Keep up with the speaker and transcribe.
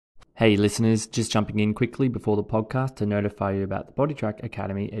Hey listeners, just jumping in quickly before the podcast to notify you about the Bodytrack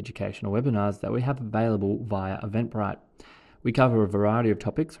Academy educational webinars that we have available via Eventbrite. We cover a variety of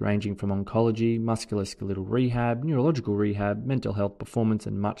topics ranging from oncology, musculoskeletal rehab, neurological rehab, mental health, performance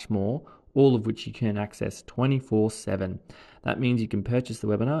and much more, all of which you can access 24/7. That means you can purchase the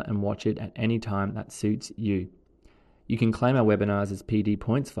webinar and watch it at any time that suits you. You can claim our webinars as PD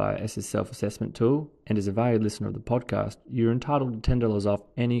points via SS self-assessment tool, and as a valued listener of the podcast, you're entitled to $10 off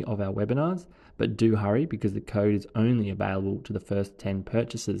any of our webinars, but do hurry because the code is only available to the first 10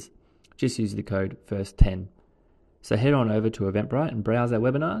 purchases. Just use the code FIRST10. So head on over to Eventbrite and browse our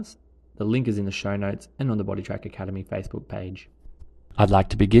webinars. The link is in the show notes and on the Bodytrack Academy Facebook page. I'd like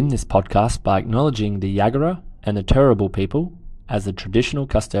to begin this podcast by acknowledging the Yagara and the Turrbal people as the traditional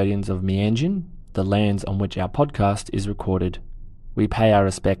custodians of Meanjin, the lands on which our podcast is recorded. We pay our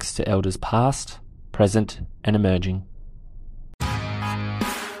respects to elders past, present, and emerging.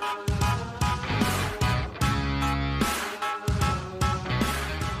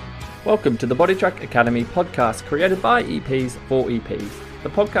 Welcome to the Bodytrack Academy podcast created by EPs for EPs. The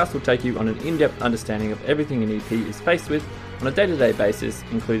podcast will take you on an in-depth understanding of everything an EP is faced with on a day-to-day basis,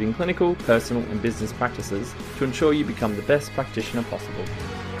 including clinical, personal, and business practices to ensure you become the best practitioner possible.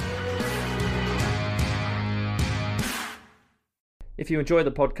 If you enjoy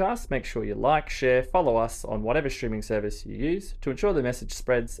the podcast, make sure you like, share, follow us on whatever streaming service you use to ensure the message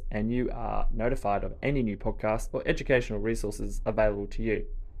spreads and you are notified of any new podcasts or educational resources available to you.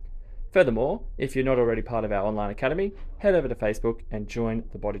 Furthermore, if you're not already part of our online academy, head over to Facebook and join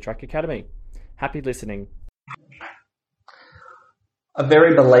the Bodytrack Academy. Happy listening. A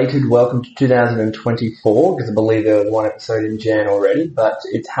very belated welcome to 2024, because I believe there was one episode in Jan already, but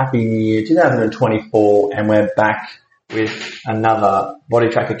it's Happy New Year 2024 and we're back with another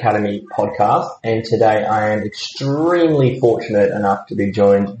Bodytrack Academy podcast, and today I am extremely fortunate enough to be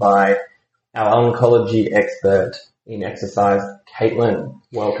joined by our oncology expert in exercise, Caitlin.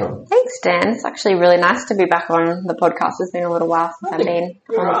 Welcome. Thanks, Dan. It's actually really nice to be back on the podcast. It's been a little while since I've been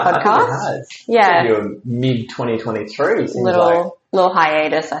on the podcast. Yeah. You're mid-2023. Little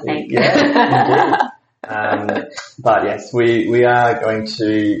hiatus, I think. Yeah, indeed. But yes, we are going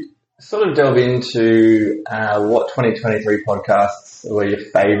to sort of delve into what 2023 podcasts were your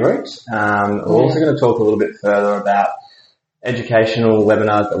favourite. We're also going to talk a little bit further about educational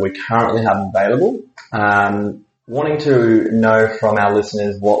webinars that we currently have available. Wanting to know from our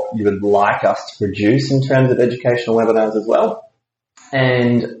listeners what you would like us to produce in terms of educational webinars as well.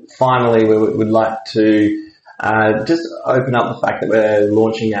 And finally, we would like to just open up the fact that we're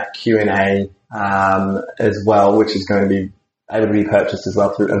launching our Q&A as well, which is going to be able to be purchased as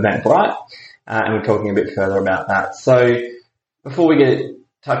well through Eventbrite, and we're talking a bit further about that. So before we get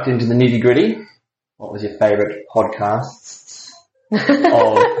tucked into the nitty-gritty, what was your favourite podcasts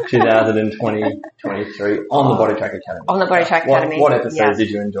of 2023 on the Bodytrack Academy? On the Bodytrack Academy. What episodes did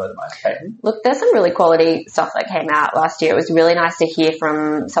you enjoy the most, Caitlin? Look, there's some really quality stuff that came out last year. It was really nice to hear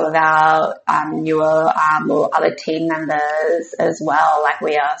from some of our newer or other team members as well. Like,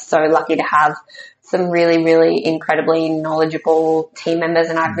 we are so lucky to have some really, really incredibly knowledgeable team members,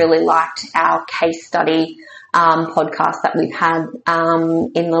 and I've really liked our case study podcast that we've had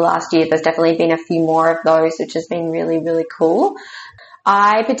in the last year. There's definitely been a few more of those, which has been really, really cool.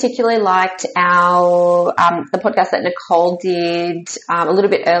 I particularly liked our the podcast that Nicole did a little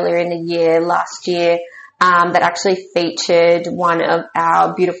bit earlier in the year, last year, that actually featured one of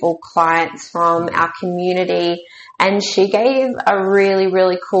our beautiful clients from our community. And she gave a really,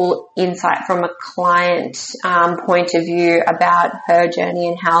 really cool insight from a client point of view about her journey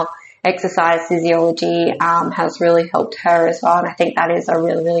and how exercise physiology has really helped her as well. And I think that is a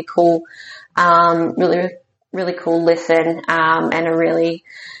really, really cool, really cool listen, and a really,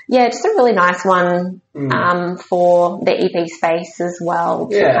 just a really nice one for the EP space as well.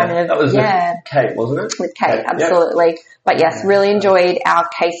 That was with Kate, wasn't it? With Kate, absolutely. Yep. But yes, really enjoyed our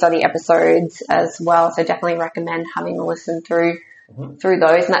case study episodes as well. So definitely recommend having a listen through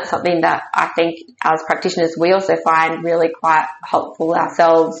those. And that's something that I think as practitioners, we also find really quite helpful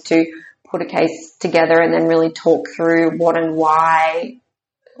ourselves to put a case together and then really talk through what and why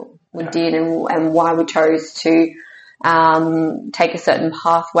we did and why we chose to take a certain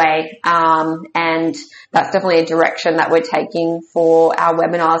pathway. And that's definitely a direction that we're taking for our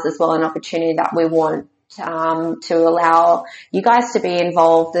webinars as well, an opportunity that we want to allow you guys to be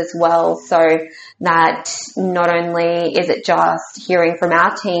involved as well, so that not only is it just hearing from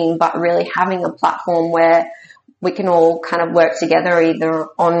our team, but really having a platform where we can all kind of work together either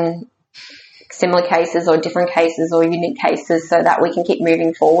on similar cases or different cases or unique cases, so that we can keep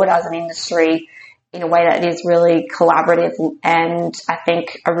moving forward as an industry in a way that is really collaborative, and I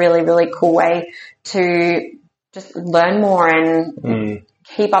think a really, really cool way to just learn more and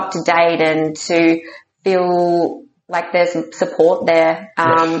keep up to date and to feel like there's support there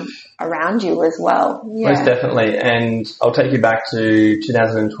around you as well. Yeah. Most definitely. And I'll take you back to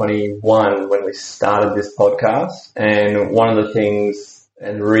 2021 when we started this podcast. And one of the things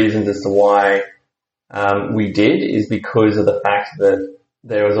and reasons as to why we did is because of the fact that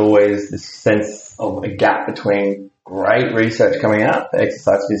there was always this sense of a gap between great research coming out for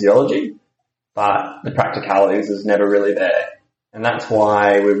exercise physiology, but the practicalities is never really there. And that's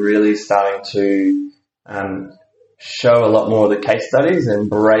why we're really starting to show a lot more of the case studies and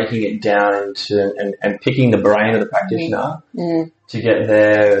breaking it down into and picking the brain of the practitioner to get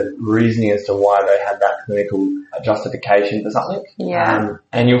their reasoning as to why they had that clinical justification for something. Yeah.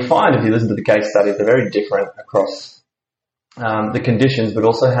 And you'll find if you listen to the case studies, they're very different across the conditions, but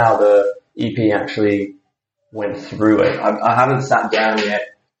also how the EP actually went through it. I haven't sat down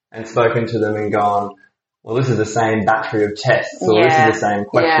yet and spoken to them and gone, well, this is the same battery of tests, or this is the same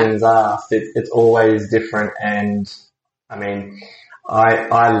questions asked. It's always different. And I mean,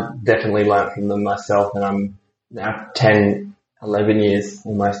 I definitely learned from them myself, and I'm now 10, 11 years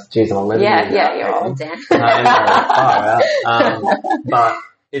almost. Geez, I'm 11 years. Yeah, you're old, Dan. But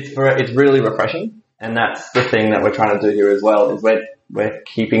it's really refreshing. And that's the thing that we're trying to do here as well, is we're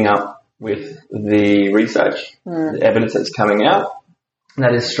keeping up with the research, the evidence that's coming out.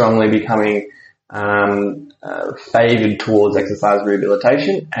 That is strongly becoming favoured towards exercise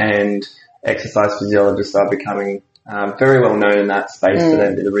rehabilitation, and exercise physiologists are becoming very well known in that space for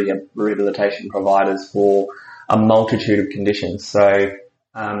them to be the rehabilitation providers for a multitude of conditions. So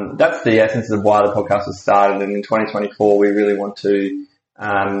that's the essence of why the podcast was started, and in 2024 we really want to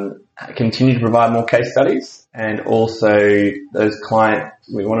continue to provide more case studies, and also those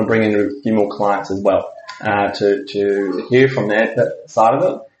we want to bring in a few more clients as well to hear from their side of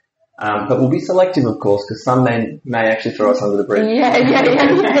it. But we'll be selective, of course, because some may actually throw us under the bridge. Yeah.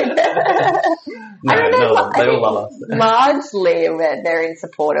 No, they all love us. Largely, they're in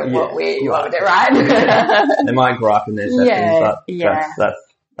support of what we want, right? They might gripe in their sessions, but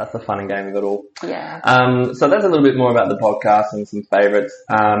that's the fun and game of it all. Yeah. So that's a little bit more about the podcast and some favourites.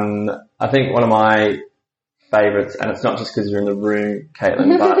 I think one of my favourites, and it's not just because you're in the room,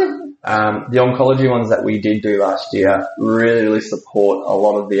 Caitlin, but the oncology ones that we did do last year really support a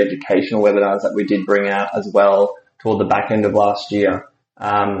lot of the educational webinars that we did bring out as well toward the back end of last year.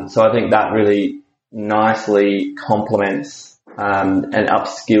 So I think that really nicely complements and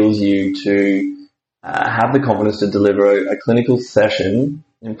upskills you to have the confidence to deliver a clinical session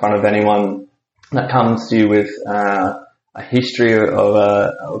in front of anyone that comes to you with a history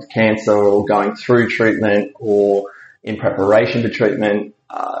of cancer, or going through treatment, or in preparation for treatment.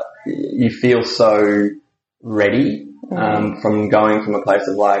 You feel so ready from going from a place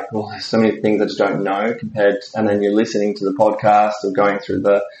of like, well, there's so many things I just don't know and then you're listening to the podcast or going through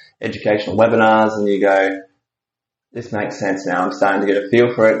the educational webinars and you go, this makes sense now. I'm starting to get a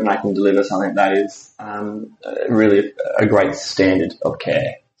feel for it, and I can deliver something that is really a great standard of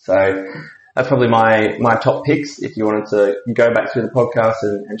care. So that's probably my top picks if you wanted to go back through the podcast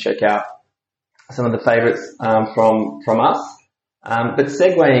and check out some of the favourites from us. But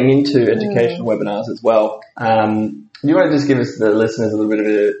segueing into educational webinars as well, do you want to just give us, the listeners, a little bit of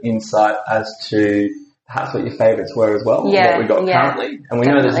an insight as to perhaps what your favourites were as well, what we've got currently? And we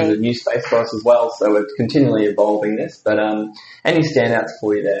know this is a new space for us as well, so we're continually evolving this, but any standouts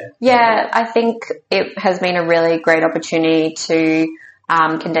for you there? Yeah, I think it has been a really great opportunity to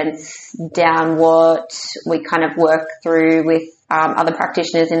condense down what we kind of work through with other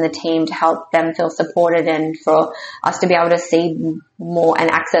practitioners in the team to help them feel supported, and for us to be able to see more and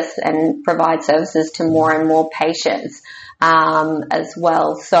access and provide services to more and more patients as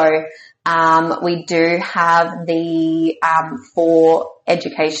well. So we do have the 4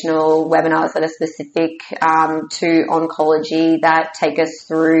 educational webinars that are specific to oncology that take us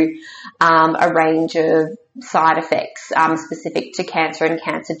through a range of side effects specific to cancer and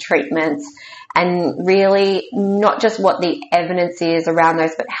cancer treatments, and really not just what the evidence is around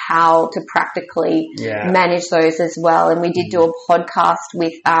those, but how to practically manage those as well. And we did do a podcast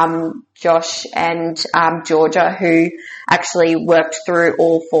with Josh and Georgia, who actually worked through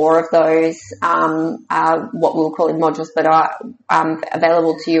all 4 of those, what we'll call modules, but are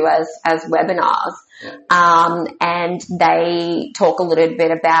available to you as webinars. And they talk a little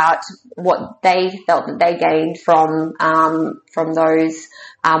bit about what they felt that they gained from those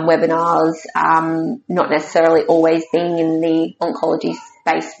webinars, not necessarily always being in the oncology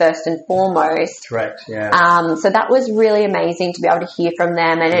evidence-based first and foremost. Correct, yeah. So that was really amazing to be able to hear from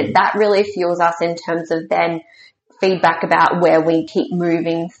them, and that really fuels us in terms of then feedback about where we keep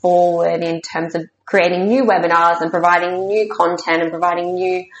moving forward in terms of creating new webinars and providing new content and providing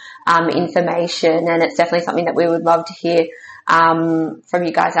new information. And it's definitely something that we would love to hear from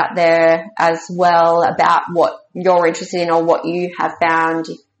you guys out there as well about what you're interested in or what you have found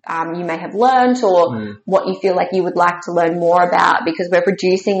you may have learned or what you feel like you would like to learn more about, because we're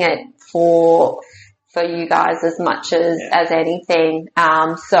producing it for you guys as much as anything.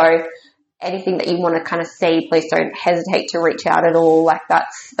 So anything that you want to kind of see, please don't hesitate to reach out at all. Like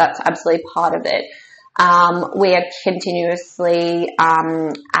that's absolutely part of it. We are continuously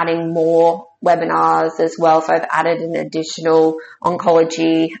adding more webinars as well. So I've added an additional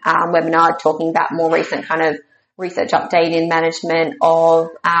oncology webinar talking about more recent kind of research update in management of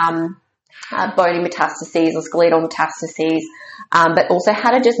bony metastases or skeletal metastases, but also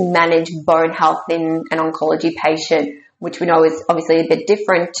how to just manage bone health in an oncology patient, which we know is obviously a bit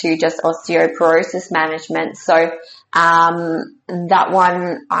different to just osteoporosis management. So that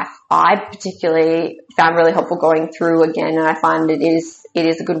one I particularly found really helpful going through again, and I find it is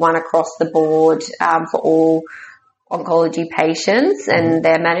a good one across the board for all oncology patients and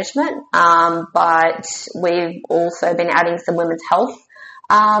their management. But we've also been adding some women's health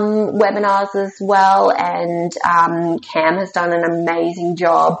webinars as well, and Cam has done an amazing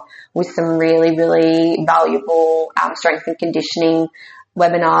job with some really, really valuable strength and conditioning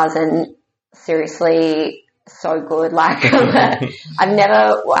webinars, and seriously so good. Like I've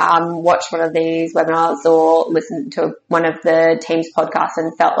never watched one of these webinars or listened to one of the team's podcasts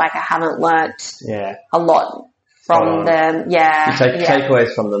and felt like I haven't learnt a lot from them. Yeah.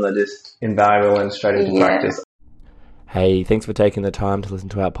 Takeaways from them are just invaluable and straight into practice. Hey, thanks for taking the time to listen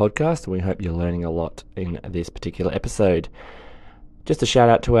to our podcast, and we hope you're learning a lot in this particular episode. Just a shout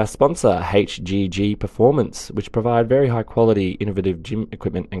out to our sponsor, HGG Performance, which provide very high quality, innovative gym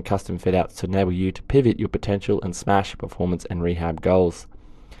equipment and custom fit outs to enable you to pivot your potential and smash your performance and rehab goals.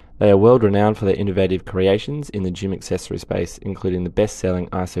 They are world renowned for their innovative creations in the gym accessory space, including the best-selling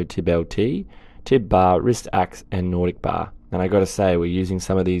ISO Tib LT, Tib Bar, Wrist Axe, and Nordic Bar. And I got to say, we're using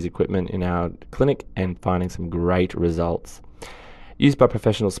some of these equipment in our clinic and finding some great results. Used by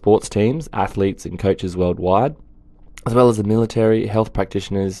professional sports teams, athletes, and coaches worldwide, as well as the military, health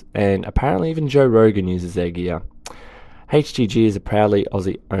practitioners, and apparently even Joe Rogan uses their gear. HGG is a proudly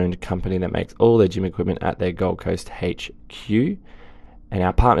Aussie-owned company that makes all their gym equipment at their Gold Coast HQ. And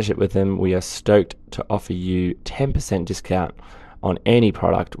our partnership with them, we are stoked to offer you 10% discount on any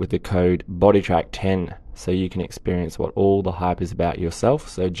product with the code Bodytrack10, so you can experience what all the hype is about yourself.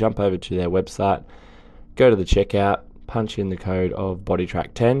 So jump over to their website, go to the checkout, punch in the code of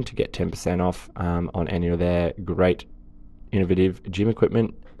Bodytrack10 to get 10% off on any of their great innovative gym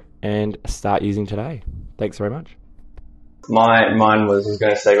equipment, and start using today. Thanks very much. Mine was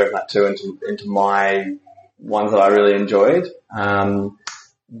going to segue from that too into my ones that I really enjoyed.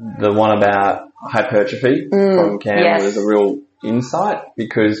 The one about hypertrophy from Cam was a real insight,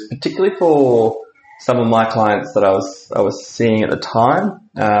 because particularly for some of my clients that I was seeing at the time,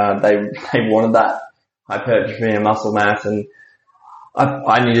 they wanted that hypertrophy and muscle mass, and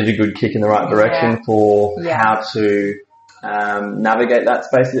I needed a good kick in the right direction for how to navigate that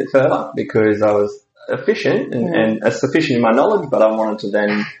space a bit further, because I was efficient and sufficient in my knowledge, but I wanted to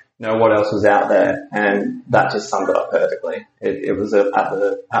then know what else was out there, and that just summed it up perfectly. It was at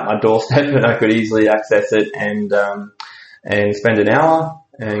my doorstep, and I could easily access it and spend an hour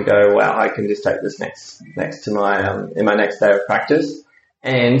and go, wow, I can just take this next to my in my next day of practice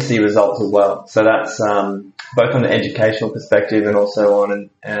and see results as well. So that's both on the educational perspective and also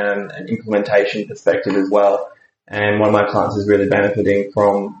on an implementation perspective as well. And one of my clients is really benefiting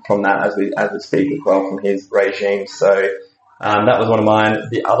from that as we speak as well, from his regime. So that was one of mine.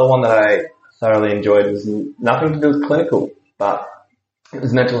 The other one that I thoroughly enjoyed was nothing to do with clinical, but it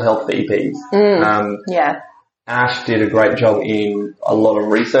was mental health for EPs. Ash did a great job in a lot of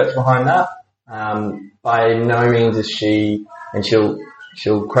research behind that. By no means is she, and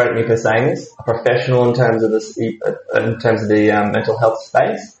she'll credit me for saying this, a professional in terms of the mental health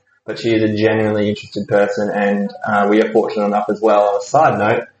space, but she is a genuinely interested person, and we are fortunate enough as well, on a side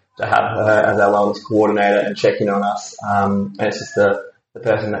note, to have her as our wellness coordinator and check in on us. And it's just the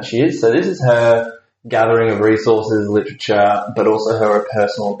person that she is. So this is her gathering of resources, literature, but also her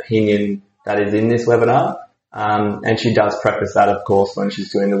personal opinion that is in this webinar. And she does preface that, of course, when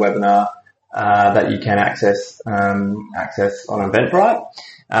she's doing the webinar, that you can access on Eventbrite.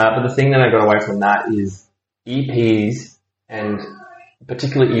 But the thing that I got away from that is EPs, and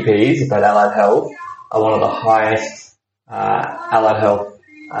particularly EPs, about allied health, are one of the highest allied health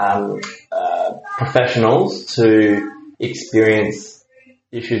professionals to experience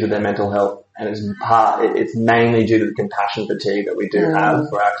issues with their mental health, and it's mainly due to the compassion fatigue that we do have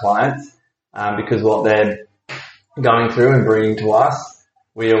for our clients, because what they're going through and bringing to us,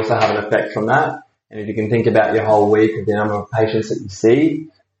 we also have an effect from that. And if you can think about your whole week of the number of patients that you see,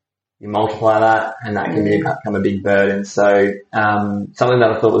 you multiply that, and that can become a big burden. So something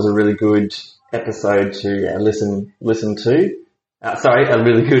that I thought was a really good episode to listen to. A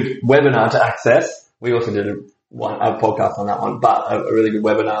really good webinar to access. We also did a podcast on that one, but a really good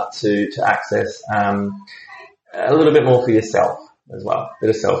webinar to access a little bit more for yourself as well, a bit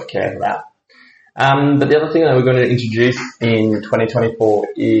of self-care for that. But the other thing that we're going to introduce in 2024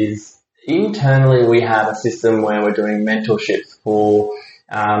 is internally we have a system where we're doing mentorships for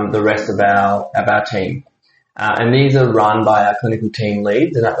the rest of our team. And these are run by our clinical team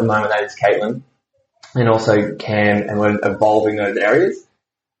leads, and at the moment that is Caitlin and also Cam, and we're evolving those areas.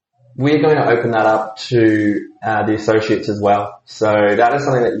 We're going to open that up to the associates as well. So that is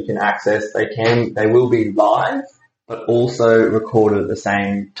something that you can access. They will be live, but also recorded at the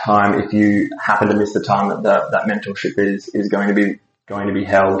same time if you happen to miss the time that that mentorship is going to be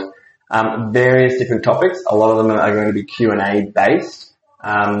held. Various different topics. A lot of them are going to be Q&A based.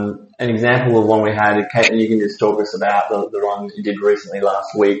 An example of one we had, Caitlin, you can just talk us about the one you did recently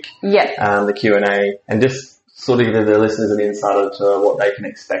last week. Yeah. The Q&A, and just sort of give the listeners an insight into what they can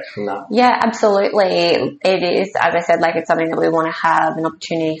expect from that. Yeah, absolutely. It is, as I said, it's something that we want to have an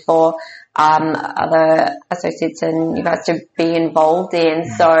opportunity for other associates and you guys to be involved in.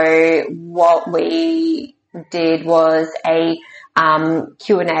 So what we did was a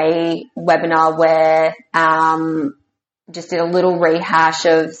Q&A webinar where just did a little rehash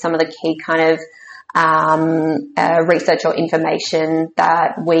of some of the key kind of research or information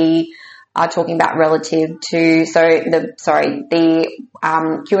that we are talking about relative to, the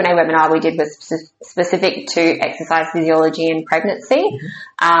Q&A webinar we did was specific to exercise physiology and pregnancy,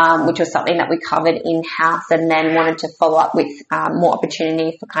 which was something that we covered in-house, and then wanted to follow up with more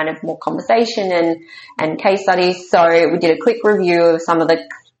opportunity for kind of more conversation and case studies. So we did a quick review of some of the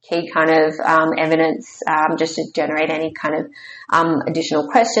key kind of evidence just to generate any kind of additional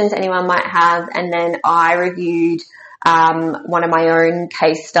questions anyone might have. And then I reviewed one of my own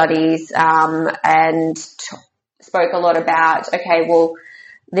case studies and spoke a lot about, okay, well,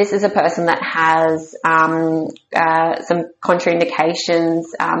 this is a person that has some contraindications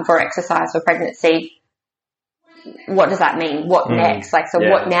for exercise for pregnancy. What does that mean? What next?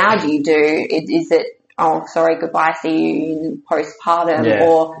 What now do you do? Is it, oh, sorry, goodbye, see you in postpartum,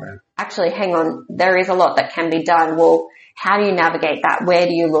 or actually, hang on, there is a lot that can be done. Well, how do you navigate that? Where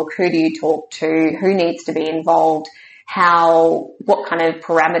do you look? Who do you talk to? Who needs to be involved? What kind of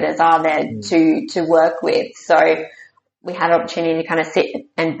parameters are there to work with? So we had an opportunity to kind of sit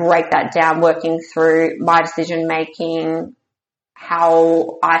and break that down, working through my decision making,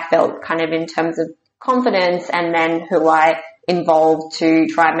 how I felt kind of in terms of confidence, and then who I involved to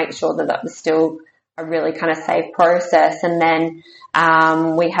try and make sure that that was still a really kind of safe process. And then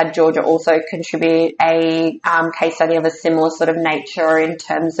we had Georgia also contribute a case study of a similar sort of nature in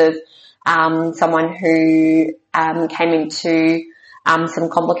terms of someone who came into some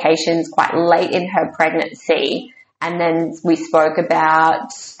complications quite late in her pregnancy. And then we spoke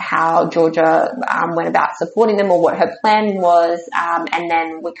about how Georgia went about supporting them, or what her plan was. And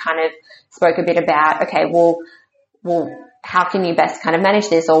then we kind of spoke a bit about, okay, well, how can you best kind of manage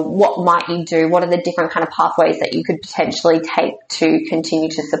this, or what might you do? What are the different kind of pathways that you could potentially take to continue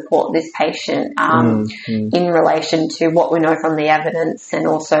to support this patient in relation to what we know from the evidence, and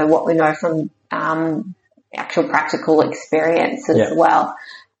also what we know from actual practical experience as well.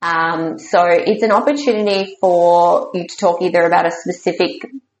 So it's an opportunity for you to talk either about a specific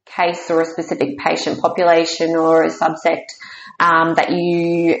case or a specific patient population or a subset that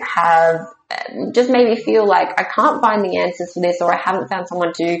you have just maybe feel like I can't find the answers for this, or I haven't found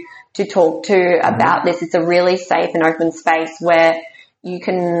someone to talk to about this. It's a really safe and open space where you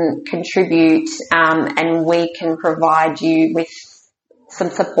can contribute and we can provide you with some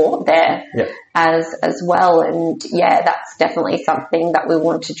support there as well. And that's definitely something that we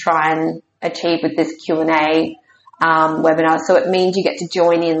want to try and achieve with this Q&A webinar. So it means you get to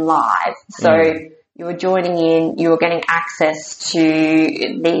join in live. So you were joining in, you were getting access to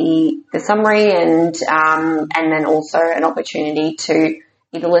the summary and then also an opportunity to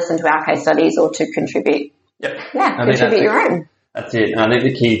either listen to our case studies or to contribute. Contribute your own. That's it. And I think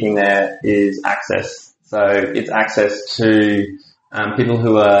the key thing there is access. So it's access to people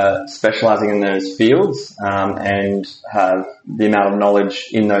who are specialising in those fields and have the amount of knowledge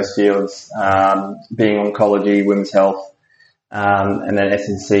in those fields, being oncology, women's health, and then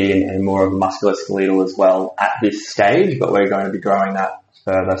SNC and more of musculoskeletal as well at this stage, but we're going to be growing that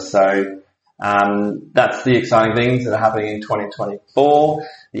further. So that's the exciting things that are happening in 2024.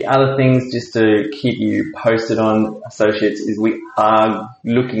 The other things, just to keep you posted on, associates, is we are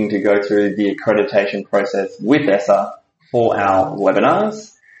looking to go through the accreditation process with ESSA for our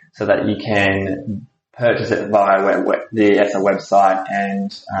webinars so that you can purchase it via the ESSA website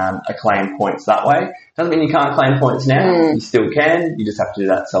and claim points that way. Doesn't mean you can't claim points now. You still can. You just have to do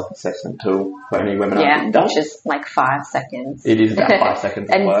that self-assessment tool for any webinar you've done. Which is like 5 seconds. It is about 5 seconds.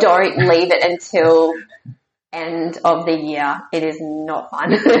 And don't leave it until end of the year. It is not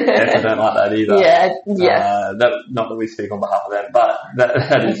fun. Yes, I don't like that either. Yes. Not that we speak on behalf of them, but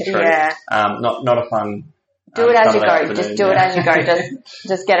that is true. Yeah. Not a fun. Do it as you go. Just do it as you go.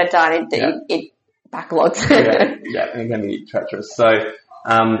 Just get it done. It backlogs. It can be treacherous. So,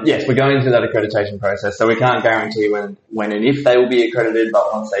 yes, we're going through that accreditation process. So we can't guarantee when and if they will be accredited,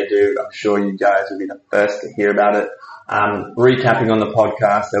 but once they do, I'm sure you guys will be the first to hear about it. Recapping on the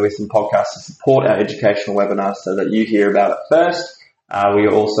podcast, there were some podcasts to support our educational webinars so that you hear about it first. We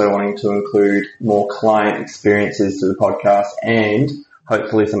are also wanting to include more client experiences to the podcast, and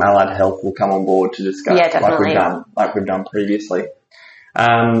hopefully some allied health will come on board to discuss like we've done previously.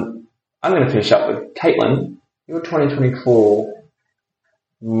 I'm going to finish up with Caitlin. Your 2024,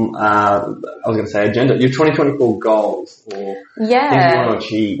 I was going to say agenda, your 2024 goals or things you want to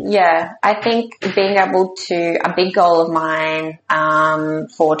achieve. Yeah, I think being able to, a big goal of mine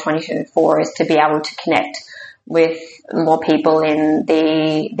for 2024 is to be able to connect with more people in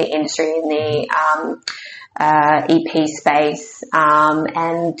the industry, in the EP space,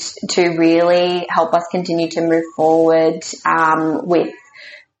 and to really help us continue to move forward with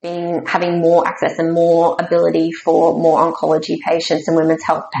having more access and more ability for more oncology patients and women's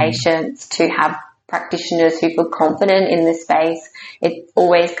health patients to have practitioners who feel confident in this space. It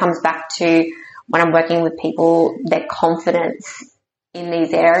always comes back to when I'm working with people, their confidence in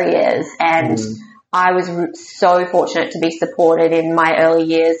these areas. And I was so fortunate to be supported in my early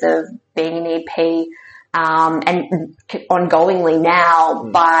years of being an EP, and ongoingly now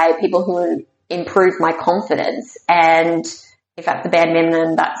by people who improve my confidence. And if at the bare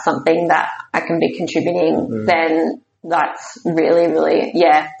minimum that's something that I can be contributing, then that's really, really,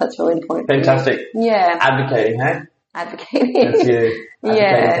 that's really important. Fantastic. Yeah. Advocating, hey? Advocating. That's you.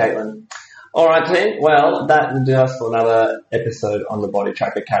 Caitlin. All right, then. Well, that will do us for another episode on the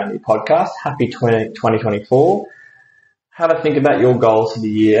Bodytrack Academy podcast. Happy 2024. Have a think about your goals for the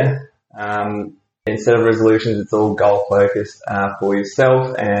year. Instead of resolutions, it's all goal focused for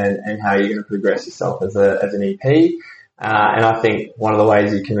yourself and how you're going to progress yourself as an EP. And I think one of the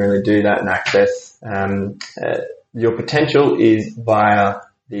ways you can really do that and access your potential is via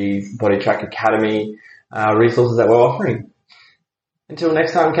these Bodytrack Academy resources that we're offering. Until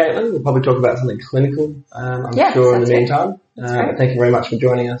next time, Caitlin, we'll probably talk about something clinical, I'm sure, in the meantime. Thank you very much for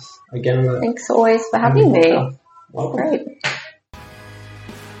joining us again. Thanks always for having me. Welcome. Great.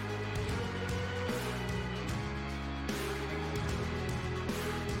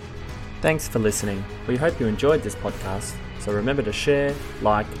 Thanks for listening. We hope you enjoyed this podcast, so remember to share,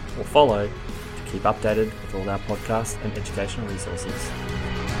 like, or follow to keep updated with all our podcasts and educational resources.